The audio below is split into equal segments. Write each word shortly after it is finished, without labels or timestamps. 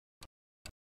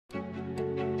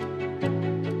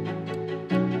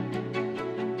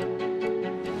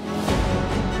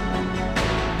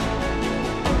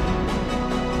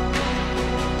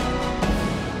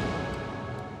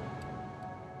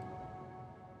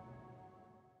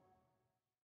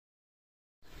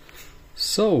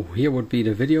So here would be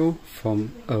the video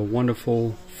from a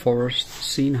wonderful forest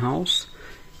scene house.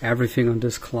 Everything on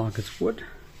this clock is wood.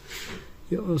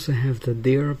 You also have the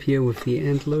deer up here with the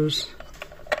antlers,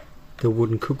 the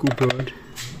wooden cuckoo bird,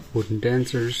 wooden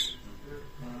dancers.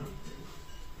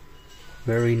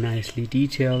 Very nicely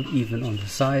detailed, even on the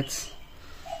sides.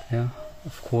 Yeah,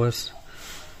 of course,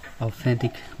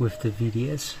 authentic with the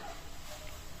VDS.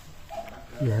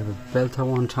 You have a bell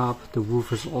tower on top. The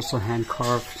roof is also hand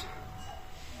carved.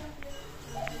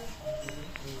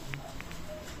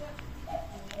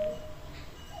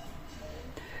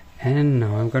 And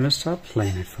now I'm gonna start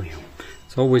playing it for you.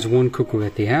 It's always one cuckoo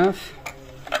at the half.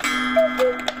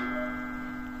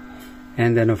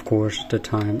 And then of course the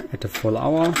time at the full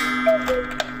hour.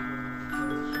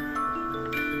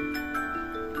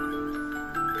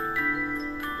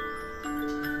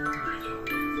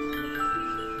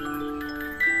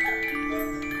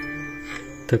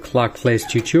 The clock plays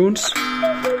two tunes,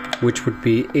 which would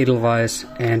be Edelweiss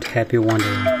and Happy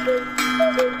Wandering.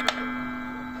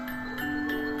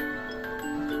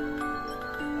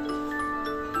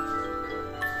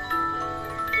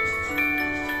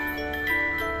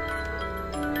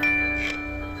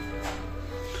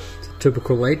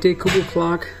 Typical late-day Cuckoo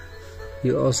Clock.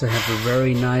 You also have a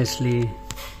very nicely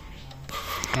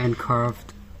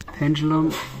hand-carved pendulum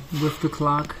with the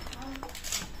clock,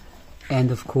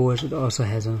 and of course it also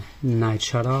has a night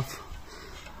shut-off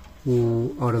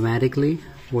automatically,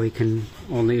 where you can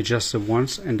only adjust it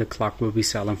once and the clock will be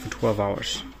silent for 12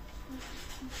 hours.